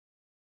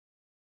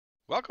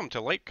Welcome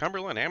to Lake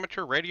Cumberland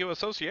Amateur Radio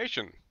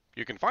Association.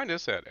 You can find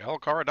us at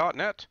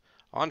LCARA.net,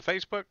 on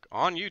Facebook,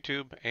 on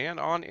YouTube, and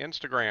on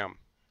Instagram.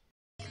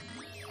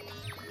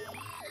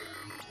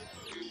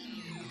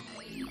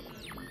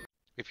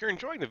 If you're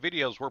enjoying the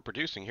videos we're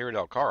producing here at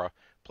LCARA,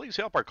 please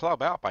help our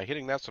club out by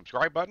hitting that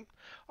subscribe button.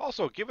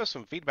 Also, give us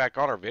some feedback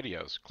on our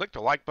videos. Click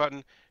the like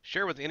button,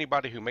 share with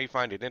anybody who may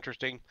find it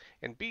interesting,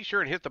 and be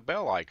sure and hit the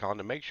bell icon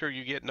to make sure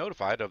you get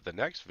notified of the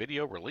next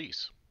video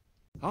release.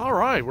 All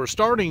right, we're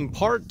starting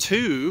part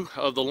 2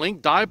 of the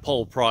Link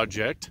Dipole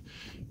project.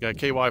 Got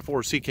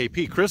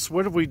KY4CKP. Chris,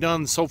 what have we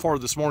done so far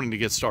this morning to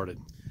get started?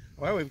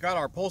 Well, we've got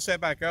our pole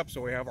set back up,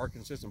 so we have our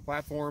consistent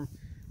platform.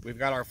 We've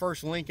got our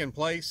first link in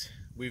place.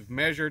 We've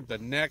measured the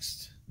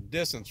next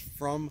distance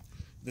from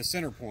the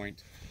center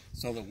point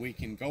so that we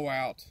can go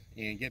out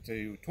and get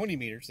to 20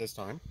 meters this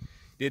time.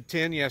 Did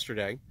 10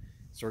 yesterday.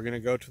 So we're going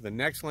to go to the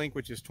next link,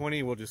 which is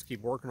 20. We'll just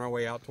keep working our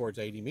way out towards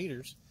 80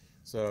 meters.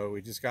 So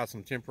we just got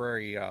some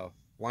temporary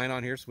line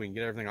on here so we can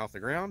get everything off the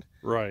ground.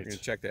 Right. We're going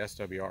to check the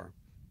SWR.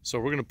 So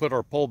we're going to put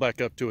our pole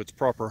back up to its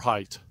proper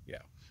height. Yeah.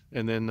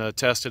 And then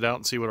test it out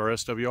and see what our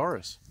SWR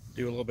is.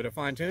 Do a little bit of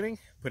fine tuning,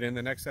 put in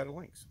the next set of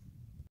links.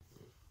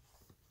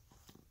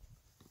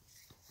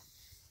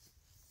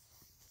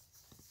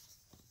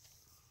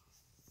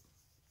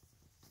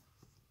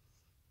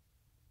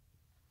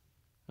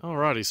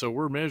 Alrighty, so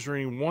we're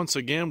measuring once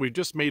again. We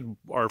just made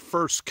our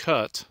first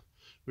cut.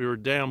 We were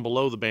down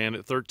below the band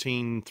at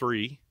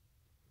 13.3.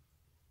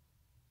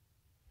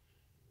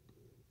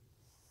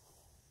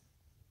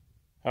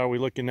 How are we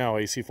looking now,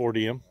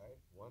 AC4DM?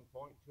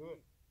 1.2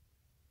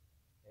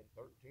 at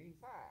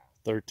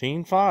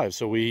 13.5. 13.5.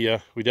 So we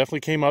definitely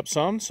came up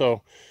some,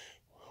 so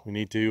we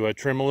need to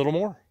trim a little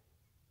more.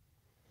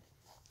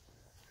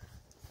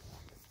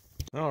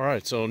 All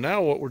right, so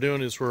now what we're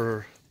doing is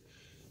we're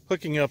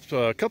hooking up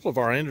a couple of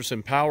our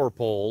Anderson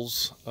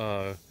Powerpoles,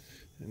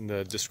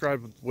 and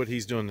describe what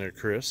he's doing there,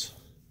 Chris.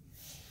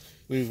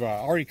 We've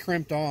already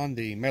crimped on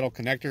the metal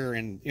connector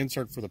and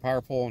insert for the power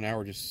pole. Now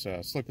we're just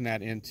slipping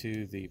that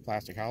into the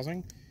plastic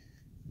housing.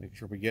 Make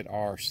sure we get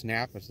our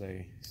snap as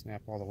they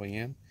snap all the way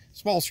in.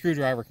 Small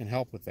screwdriver can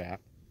help with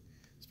that,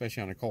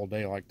 especially on a cold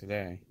day like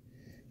today.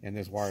 And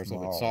this wire is a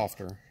little bit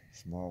softer.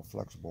 Small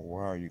flexible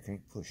wire, you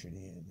can't push it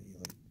in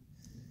really.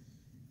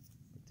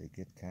 But they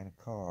get kind of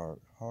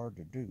hard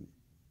to do.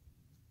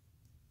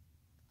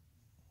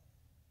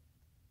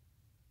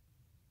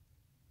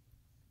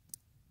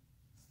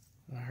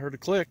 I heard a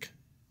click.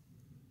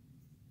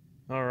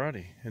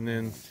 Alrighty, and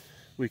then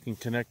we can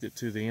connect it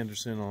to the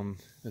Anderson on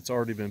that's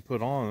already been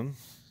put on.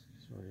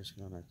 So we're just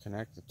going to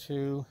connect the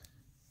two,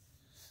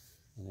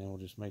 and then we'll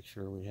just make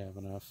sure we have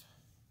enough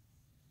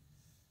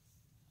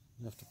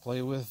to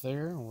play with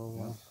there. And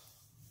we'll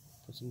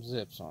put some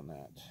zips on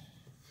that.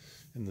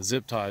 And the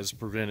zip ties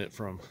prevent it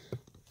from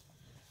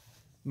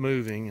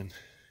moving and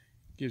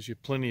gives you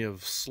plenty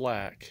of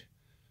slack,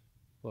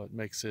 but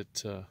makes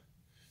it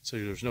so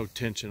there's no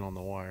tension on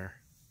the wire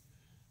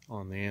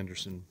on the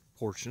Anderson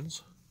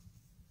portions.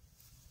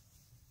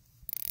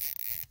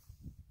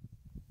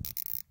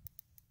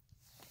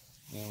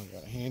 Now we've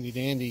got a handy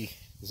dandy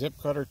zip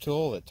cutter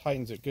tool that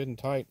tightens it good and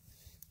tight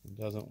and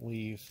doesn't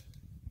leave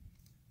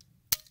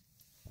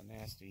a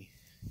nasty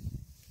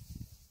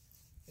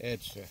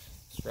edge to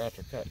scratch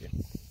or cut you.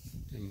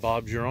 And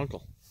Bob's your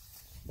uncle.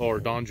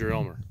 Or Don's your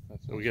Elmer.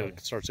 So we got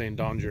to start saying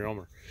Don's your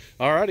Elmer.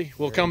 Alrighty,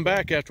 we'll come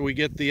back after we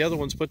get the other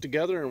ones put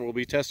together and we'll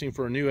be testing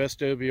for a new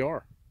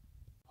SWR.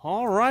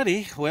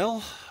 Alrighty,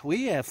 well,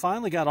 we have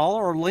finally got all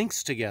our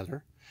links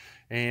together.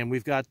 And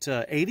we've got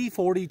 80,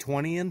 40,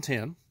 20, and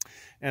 10.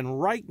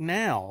 And right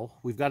now,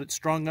 we've got it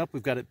strung up.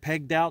 We've got it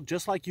pegged out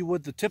just like you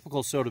would the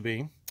typical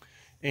Sotabeam.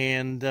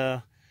 And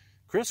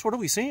Chris, what are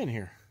we seeing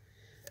here?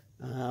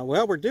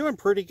 Well, we're doing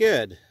pretty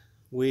good.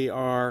 We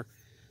are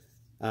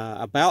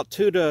about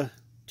 2 to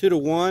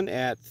 1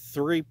 at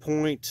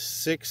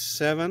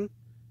 3.67.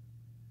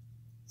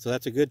 So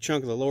that's a good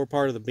chunk of the lower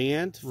part of the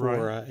band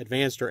for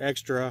advanced or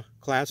extra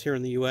class here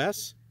in the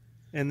U.S.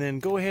 And then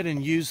go ahead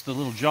and use the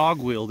little jog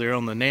wheel there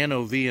on the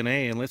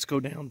NanoVNA, and let's go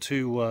down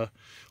to,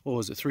 what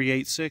was it,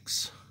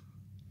 386?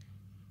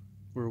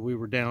 Where we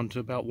were down to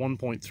about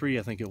 1.3,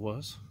 I think it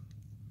was.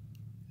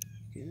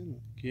 Yeah.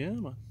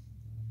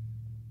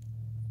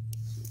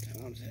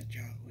 Sometimes that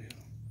jog wheel.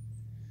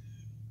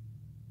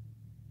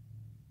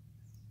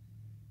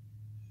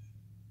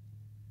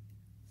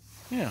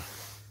 Yeah.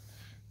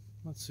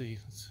 Let's see.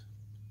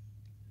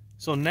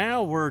 So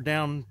now we're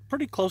down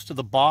pretty close to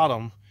the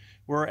bottom.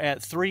 We're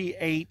at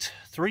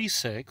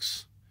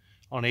 3836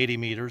 on 80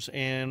 meters.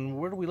 And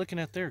what are we looking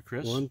at there,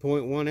 Chris?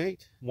 1.18.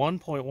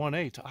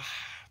 1.18.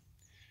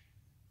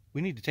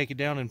 We need to take it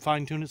down and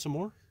fine tune it some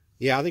more?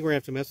 Yeah, I think we're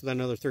going to have to mess with that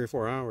another 3 or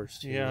 4 hours.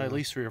 Yeah, at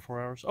least 3 or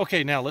 4 hours.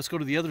 Okay, now let's go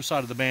to the other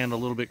side of the band a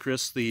little bit,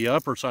 Chris. The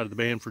upper side of the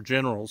band for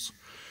generals.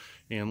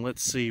 And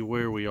let's see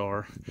where we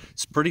are.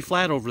 It's pretty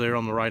flat over there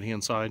on the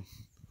right-hand side.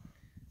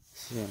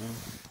 Yeah.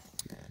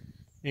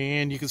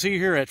 And you can see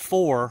here at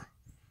 4,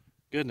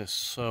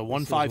 goodness,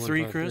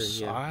 153,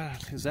 Chris. Yeah.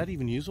 Is that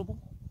even usable?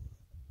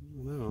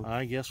 No.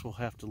 I guess we'll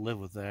have to live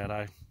with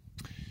that.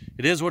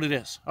 It is what it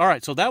is. All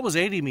right, so that was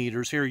 80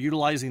 meters here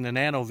utilizing the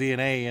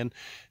NanoVNA. And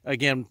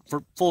again,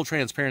 for full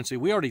transparency,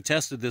 we already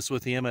tested this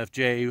with the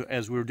MFJ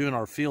as we were doing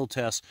our field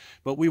tests,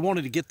 but we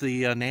wanted to get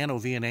the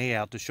NanoVNA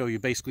out to show you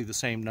basically the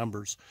same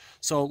numbers.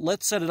 So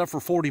let's set it up for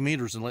 40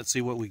 meters and let's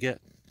see what we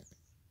get.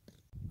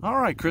 All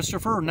right,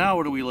 Christopher, now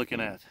what are we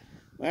looking at?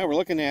 Well, we're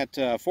looking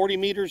at 40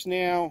 meters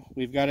now.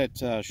 We've got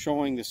it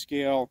showing the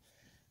scale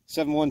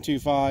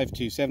 7125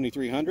 to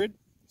 7300.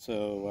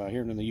 So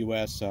here in the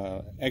U.S.,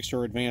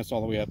 extra advanced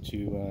all the way up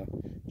to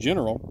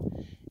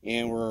general.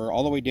 And we're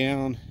all the way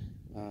down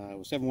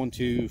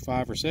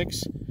 7125 or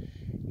 6.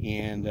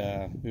 And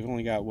we've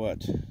only got, what,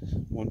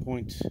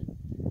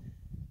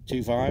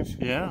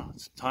 1.25? Yeah,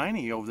 it's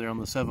tiny over there on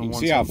the 7.1. You can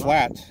see how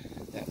flat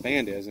that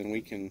band is, and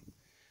we can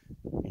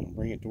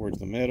bring it towards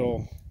the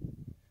middle.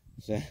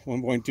 So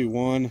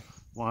 1.21.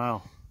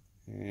 Wow.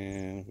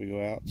 And if we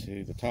go out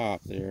to the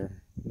top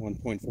there,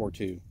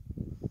 1.42.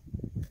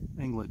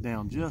 Angle it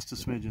down just a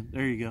smidgen.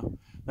 There you go.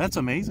 That's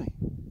amazing.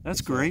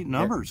 That's great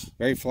numbers.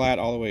 Very flat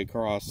all the way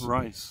across.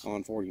 Right.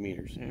 On 40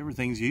 meters.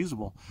 Everything's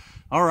usable.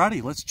 All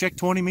righty, let's check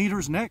 20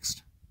 meters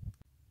next.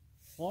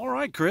 All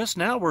right, Chris,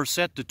 now we're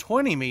set to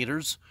 20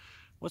 meters.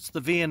 What's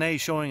the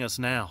VNA showing us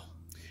now?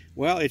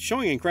 Well, it's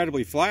showing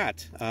incredibly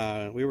flat.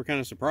 We were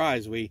kind of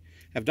surprised. We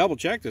have double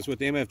checked this with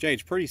the MFJ.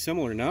 It's pretty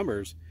similar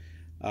numbers.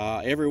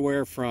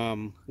 Everywhere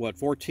from, what,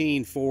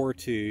 14.4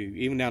 to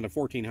even down to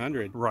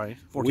 1400. Right,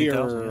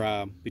 14,000. We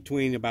are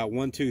between about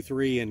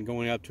 123 and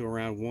going up to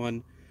around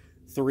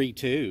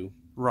 132.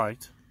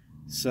 Right.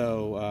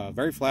 So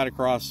very flat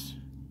across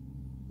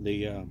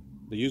the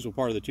usable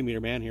part of the 2 meter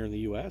band here in the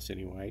U.S.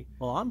 anyway.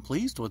 Well, I'm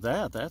pleased with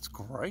that. That's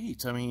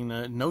great. I mean,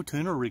 no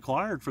tuner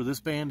required for this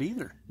band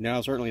either.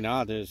 No, certainly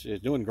not. It's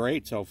doing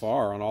great so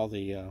far on all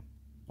the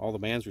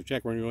bands we've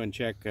checked. We're going to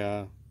check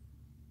 10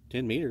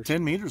 meters.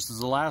 10 meters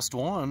is the last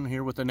one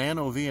here with the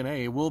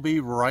NanoVNA. We'll be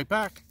right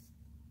back.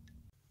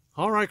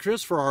 All right,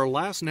 Chris, for our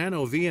last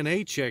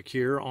NanoVNA check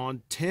here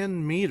on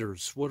 10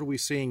 meters, what are we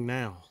seeing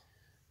now?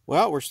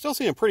 Well, we're still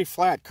seeing a pretty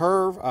flat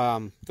curve.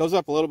 Goes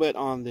up a little bit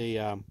on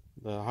the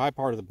high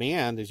part of the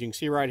band, as you can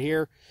see right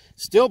here.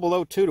 Still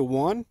below 2 to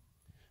 1,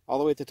 all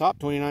the way at the top,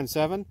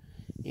 29.7.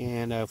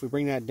 And if we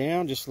bring that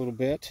down just a little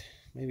bit,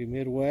 maybe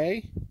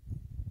midway,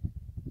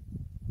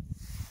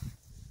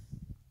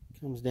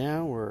 comes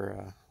down,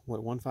 we're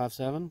what,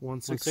 157?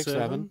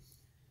 167.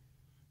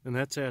 And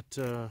that's at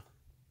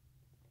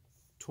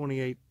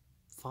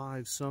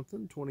 28.5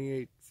 something,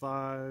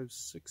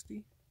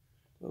 28.560,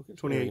 Okay,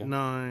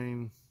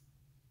 28.9.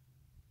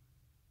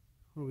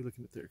 What are we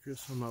looking at there,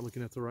 Chris? I'm not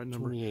looking at the right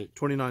number.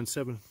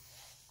 29.7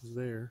 is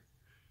there.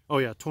 Oh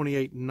yeah,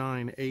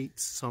 28.98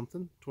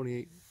 something,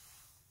 28.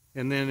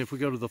 And then if we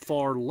go to the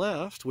far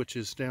left, which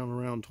is down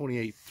around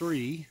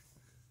 28.3,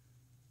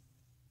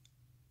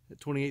 at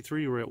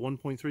 28.3 we're at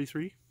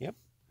 1.33. Yep.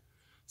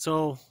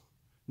 So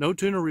no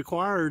tuner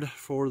required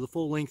for the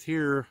full length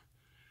here,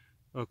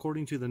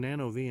 according to the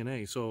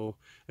NanoVNA. So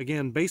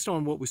again, based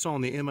on what we saw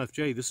on the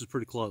MFJ, this is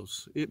pretty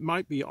close. It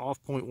might be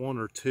off 0.1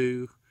 or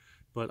 2,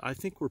 but I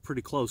think we're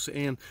pretty close.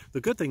 And the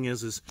good thing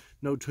is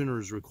no tuner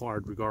is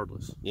required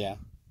regardless. Yeah.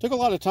 Took a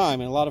lot of time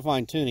and a lot of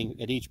fine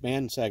tuning at each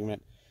band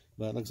segment,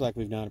 but it looks like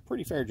we've done a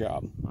pretty fair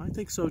job. I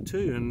think so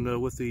too.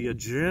 And with the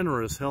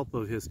generous help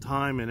of his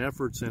time and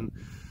efforts, and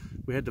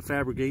we had to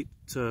fabricate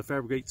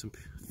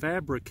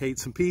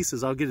some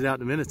pieces. I'll get it out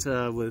in a minute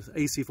with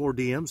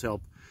AC4DM's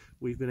help.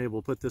 We've been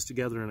able to put this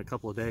together in a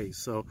couple of days.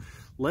 So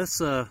let's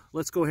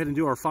go ahead and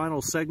do our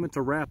final segment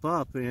to wrap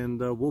up, and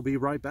we'll be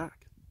right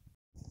back.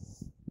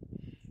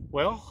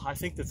 Well, I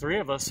think the three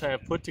of us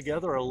have put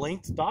together a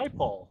linked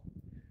dipole.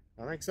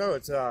 I think so.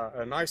 It's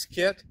a nice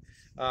kit.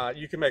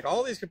 You can make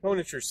all these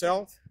components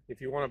yourself if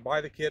you want to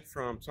buy the kit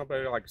from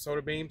somebody like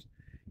Sotabeams.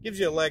 Gives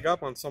you a leg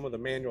up on some of the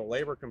manual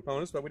labor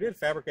components, but we did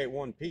fabricate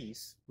one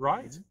piece.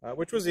 Right.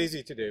 Which was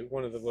easy to do.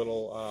 One of the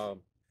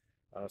little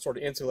sort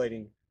of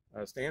insulating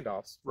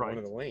standoffs for one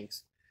of the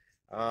links.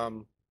 A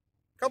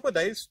couple of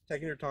days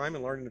taking your time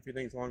and learning a few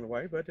things along the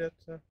way, but it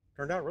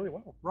turned out really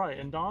well. Right.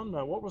 And Don,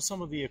 what was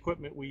some of the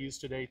equipment we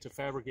used today to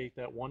fabricate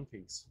that one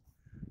piece?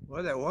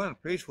 Well, that one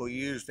piece we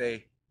used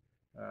a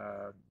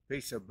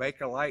piece of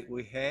Bakelite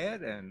we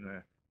had and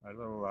a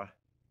little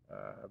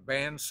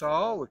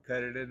bandsaw. We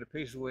cut it into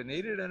pieces we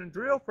needed, and a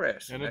drill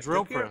press. And a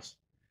drill press.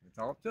 That's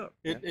all it took.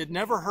 It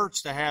never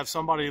hurts to have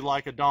somebody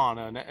like a Don,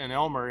 an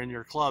Elmer in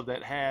your club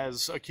that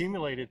has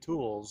accumulated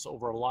tools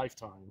over a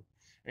lifetime.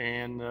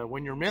 And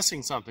when you're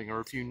missing something, or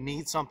if you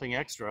need something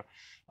extra,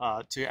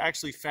 to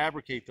actually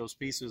fabricate those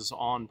pieces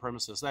on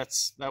premises, that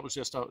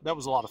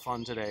was a lot of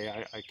fun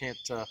today. I can't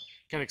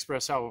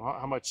express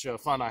how much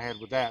fun I had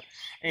with that.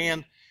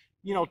 And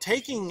you know,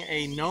 taking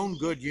a known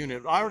good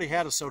unit, I already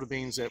had a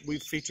Sotabeams that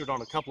we've featured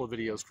on a couple of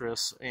videos,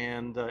 Chris,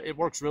 and it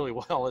works really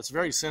well. It's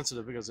very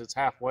sensitive because it's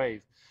half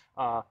wave.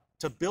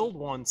 To build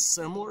one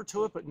similar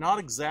to it, but not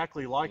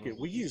exactly like it,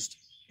 we used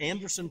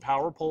Anderson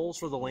Powerpoles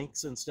for the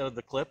links instead of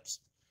the clips.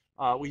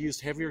 We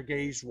used heavier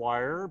gauge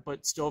wire,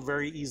 but still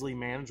very easily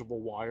manageable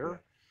wire.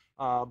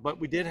 But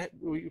we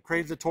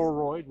created the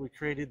toroid.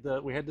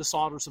 We had to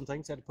solder some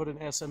things. Had to put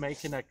an SMA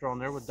connector on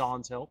there with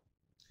Don's help.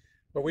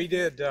 But we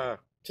did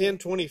 10,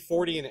 20,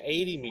 40, and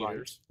 80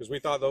 meters because we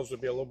thought those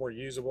would be a little more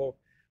usable.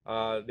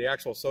 The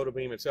actual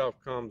Sotabeam itself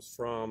comes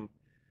from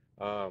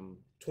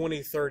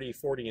 20, 30,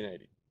 40, and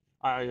 80.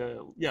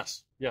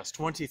 Yes,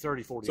 20,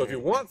 30, 40. So if you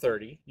want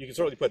 30, you can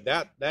certainly put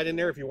that in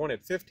there. If you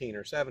wanted 15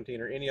 or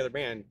 17 or any other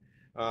band,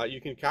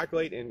 you can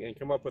calculate and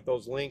come up with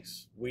those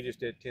links. We just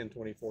did 10,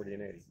 20, 40,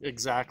 and 80.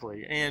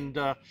 Exactly. And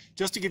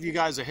just to give you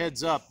guys a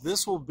heads up,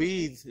 is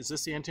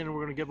this the antenna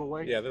we're going to give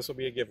away? Yeah, this will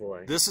be a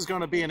giveaway. This is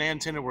going to be an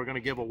antenna we're going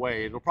to give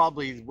away.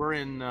 We're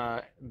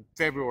in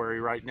February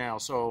right now,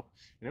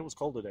 and it was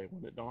cold today,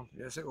 wasn't it, Don?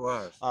 Yes, it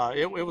was.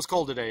 It was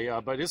cold today,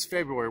 but it's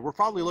February. We're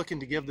probably looking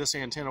to give this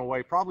antenna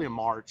away probably in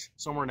March,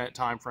 somewhere in that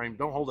time frame.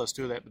 Don't hold us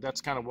to that, but that's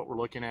kind of what we're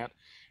looking at.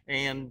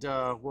 And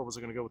where was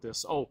I going to go with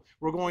this? Oh,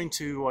 we're going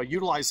to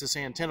utilize this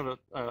antenna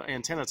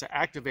to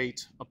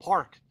activate a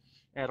park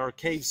at our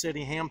Cave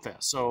City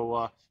Hamfest.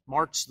 So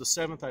March the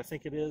 7th, I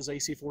think it is,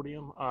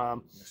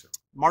 AC4DM. Yes,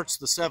 March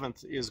the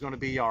 7th is going to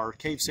be our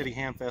Cave City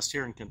Hamfest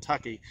here in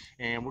Kentucky,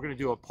 and we're going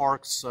to do a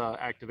parks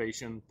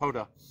activation,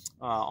 POTA,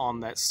 on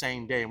that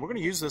same day. And we're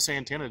going to use this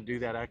antenna to do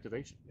that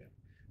activation. Yeah.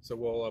 So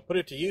we'll put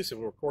it to use, and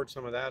we'll record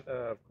some of that,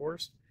 of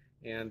course,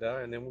 and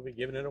then we'll be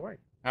giving it away.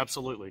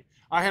 Absolutely.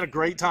 I had a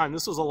great time.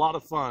 This was a lot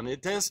of fun.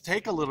 It does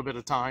take a little bit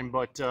of time,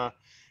 but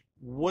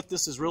what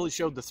this has really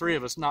showed the three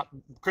of us, not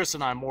Chris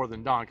and I more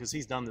than Don, because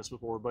he's done this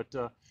before, but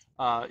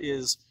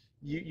is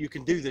you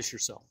can do this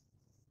yourself.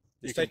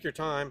 Just take your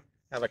time,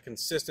 have a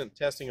consistent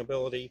testing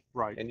ability,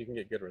 right, and you can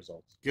get good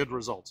results. Good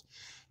results.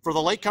 For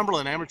the Lake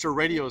Cumberland Amateur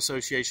Radio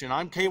Association,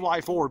 I'm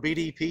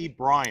KY4BDP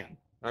Brian.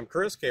 I'm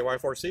Chris,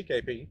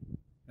 KY4CKP.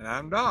 And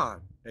I'm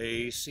Don,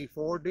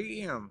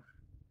 AC4DM.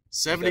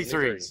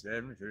 73.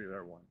 73,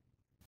 there one.